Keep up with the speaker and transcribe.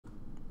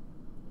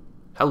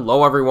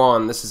Hello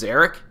everyone, this is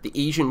Erik, the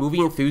Asian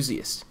movie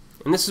enthusiast,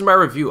 and this is my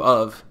review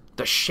of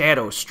The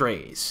Shadow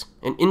Strays,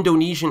 an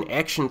Indonesian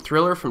action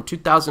thriller from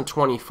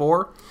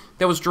 2024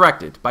 that was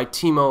directed by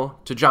Timo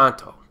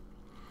Tjahjanto.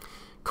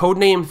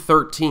 Codename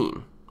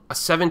 13, a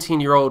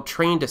 17-year-old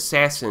trained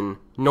assassin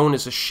known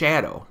as a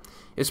Shadow,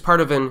 is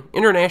part of an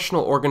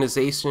international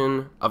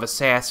organization of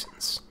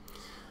assassins.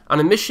 On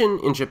a mission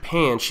in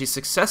Japan, she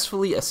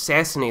successfully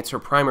assassinates her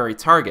primary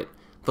target,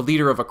 the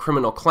leader of a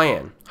criminal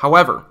clan.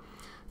 However,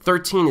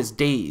 13 is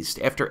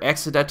dazed after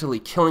accidentally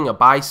killing a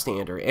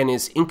bystander and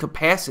is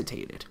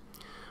incapacitated.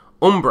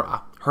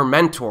 Umbra, her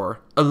mentor,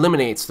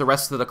 eliminates the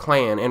rest of the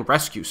clan and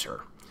rescues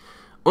her.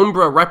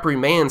 Umbra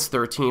reprimands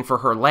 13 for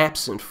her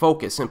lapse in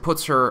focus and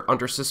puts her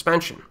under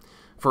suspension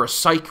for a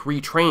psych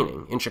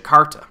retraining in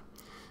Jakarta.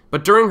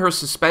 But during her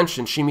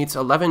suspension, she meets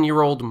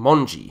 11-year-old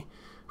Monji,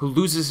 who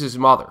loses his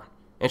mother,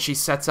 and she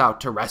sets out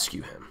to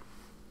rescue him.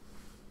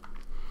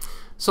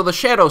 So The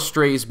Shadow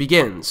Strays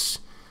begins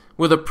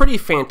with a pretty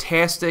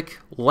fantastic,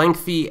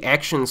 lengthy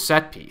action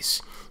set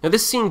piece. Now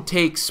this scene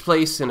takes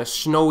place in a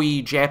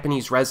snowy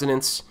Japanese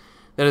residence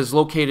that is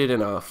located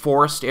in a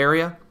forest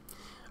area.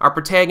 Our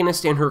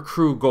protagonist and her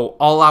crew go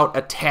all-out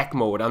attack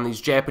mode on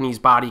these Japanese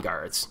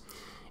bodyguards.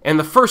 And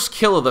the first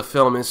kill of the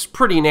film is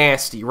pretty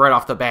nasty right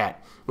off the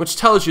bat, which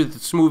tells you that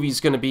this movie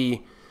is going to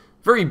be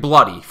very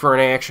bloody for an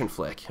action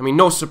flick. I mean,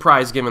 no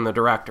surprise given the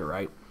director,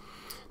 right?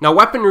 Now,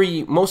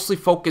 weaponry mostly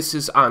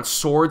focuses on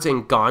swords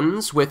and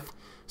guns with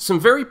some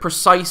very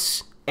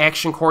precise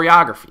action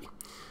choreography.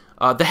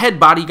 The head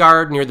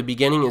bodyguard near the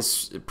beginning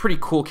is a pretty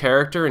cool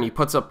character, and he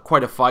puts up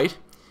quite a fight.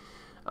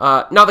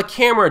 Now, the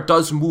camera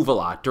does move a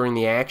lot during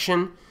the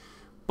action,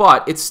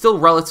 but it's still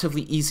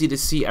relatively easy to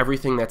see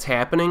everything that's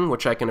happening,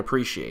 which I can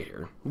appreciate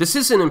here. This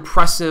is an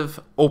impressive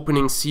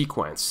opening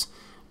sequence.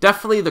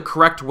 Definitely the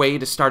correct way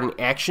to start an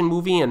action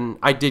movie, and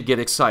I did get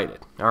excited,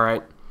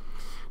 alright?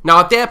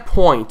 Now, at that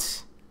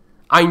point,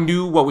 I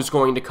knew what was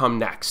going to come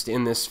next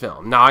in this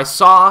film. Now, I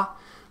saw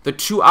the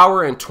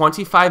 2-hour and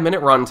 25-minute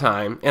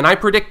runtime, and I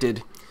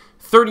predicted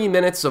 30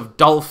 minutes of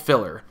dull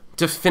filler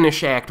to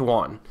finish Act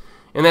 1.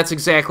 And that's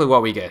exactly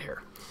what we get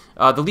here.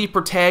 The lead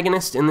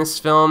protagonist in this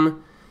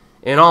film,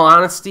 in all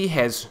honesty,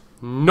 has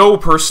no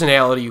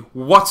personality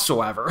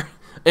whatsoever,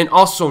 and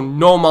also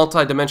no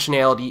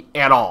multidimensionality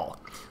at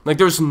all. Like,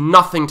 there's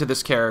nothing to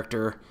this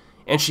character,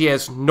 and she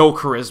has no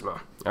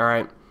charisma,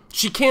 alright?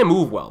 She can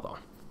move well, though.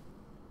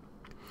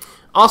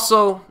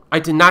 Also, I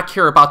did not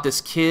care about this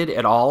kid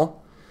at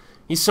all.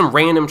 He's some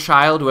random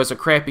child who has a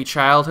crappy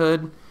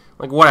childhood.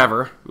 Like,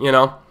 whatever, you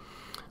know.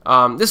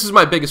 This is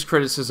my biggest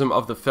criticism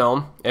of the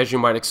film, as you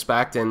might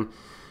expect, and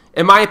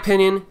in my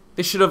opinion,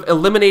 they should have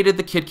eliminated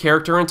the kid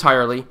character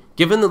entirely,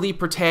 given the lead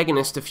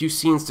protagonist a few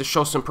scenes to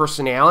show some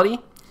personality,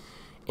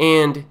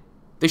 and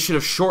they should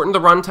have shortened the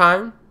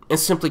runtime and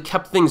simply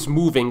kept things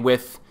moving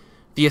with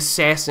the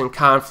assassin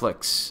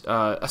conflicts,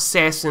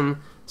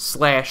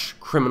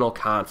 assassin/criminal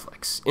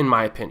conflicts, in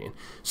my opinion.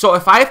 So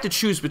if I have to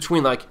choose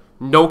between, like,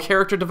 no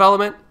character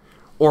development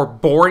or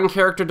boring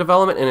character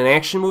development in an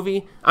action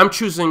movie, I'm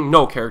choosing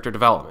no character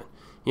development.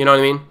 You know what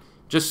I mean?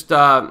 Just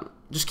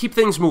keep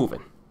things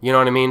moving. You know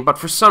what I mean? But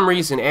for some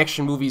reason,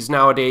 action movies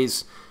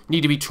nowadays need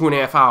to be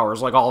 2.5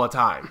 hours, like, all the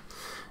time.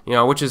 You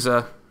know, which is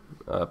a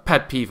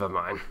pet peeve of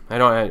mine. I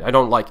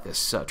don't like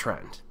this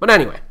trend. But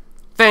anyway,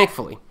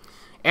 thankfully,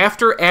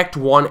 after Act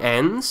 1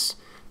 ends,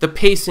 the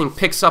pacing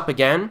picks up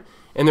again,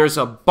 and there's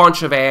a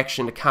bunch of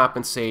action to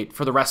compensate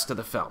for the rest of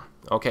the film.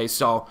 Okay,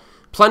 so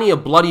plenty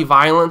of bloody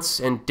violence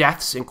and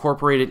deaths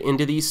incorporated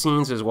into these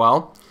scenes as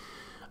well.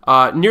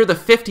 Near the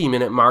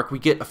 50-minute mark, we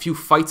get a few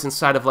fights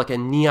inside of like a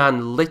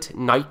neon-lit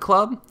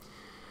nightclub.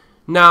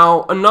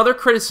 Now, another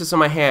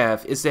criticism I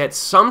have is that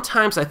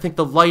sometimes I think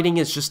the lighting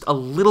is just a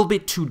little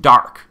bit too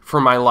dark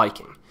for my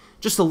liking.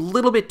 Just a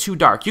little bit too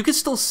dark. You can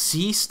still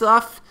see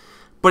stuff,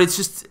 but it's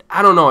just,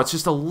 I don't know, it's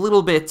just a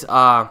little bit,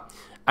 I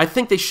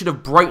think they should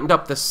have brightened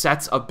up the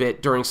sets a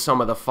bit during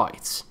some of the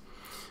fights.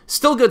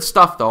 Still good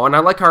stuff, though, and I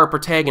like how our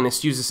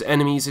protagonist uses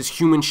enemies as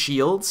human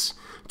shields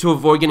to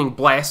avoid getting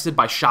blasted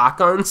by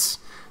shotguns.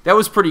 That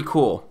was pretty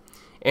cool.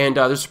 And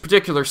there's a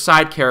particular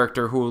side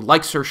character who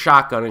likes her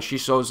shotgun, and she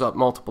shows up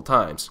multiple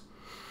times.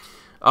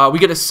 We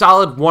get a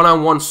solid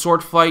one-on-one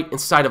sword fight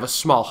inside of a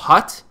small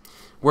hut,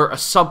 where a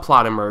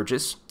subplot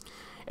emerges.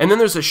 And then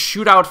there's a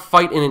shootout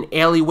fight in an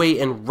alleyway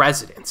in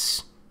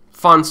residence.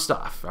 Fun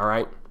stuff,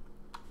 alright?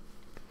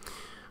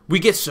 We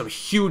get some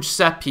huge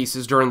set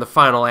pieces during the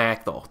final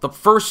act, though. The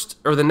first,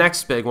 or the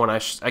next big one,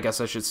 I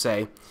guess I should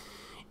say,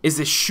 is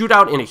this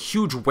shootout in a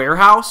huge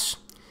warehouse.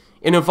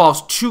 It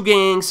involves two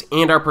gangs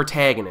and our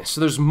protagonist.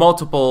 So there's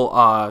multiple,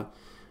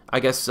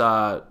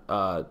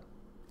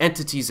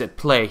 entities at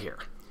play here.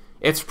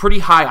 It's pretty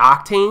high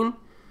octane.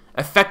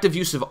 Effective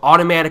use of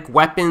automatic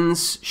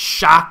weapons,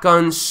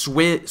 shotguns,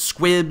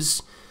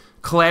 squibs,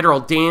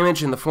 collateral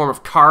damage in the form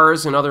of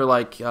cars and other,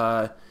 like,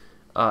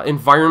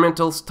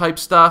 environmental type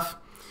stuff.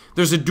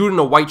 There's a dude in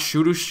a white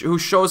suit who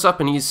shows up,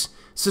 and he's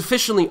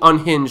sufficiently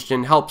unhinged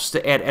and helps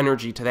to add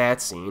energy to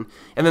that scene.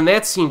 And then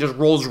that scene just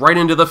rolls right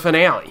into the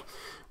finale,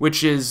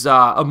 which is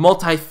a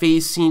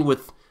multi-phase scene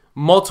with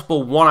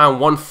multiple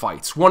one-on-one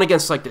fights. One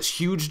against like this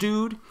huge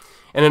dude,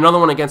 and another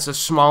one against a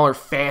smaller,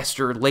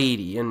 faster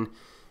lady. And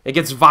it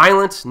gets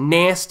violent,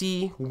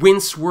 nasty,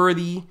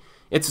 wince-worthy.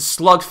 It's a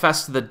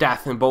slugfest to the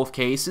death in both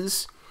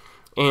cases.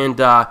 And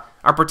our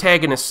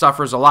protagonist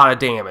suffers a lot of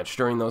damage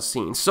during those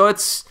scenes. So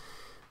it's,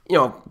 you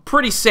know,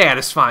 pretty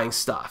satisfying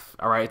stuff.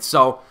 All right,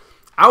 so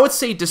I would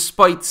say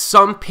despite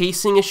some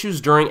pacing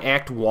issues during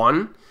Act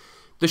 1,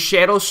 The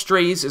Shadow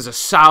Strays is a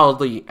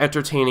solidly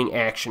entertaining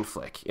action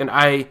flick. And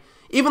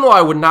even though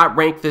I would not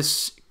rank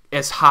this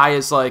as high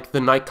as like The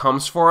Night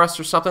Comes For Us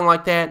or something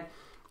like that,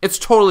 it's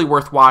totally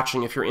worth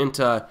watching if you're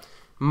into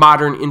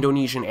modern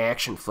Indonesian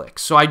action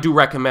flicks. So I do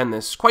recommend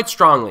this quite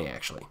strongly,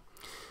 actually.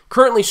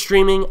 Currently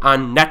streaming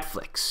on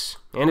Netflix.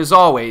 And as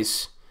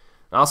always,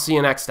 I'll see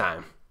you next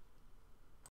time.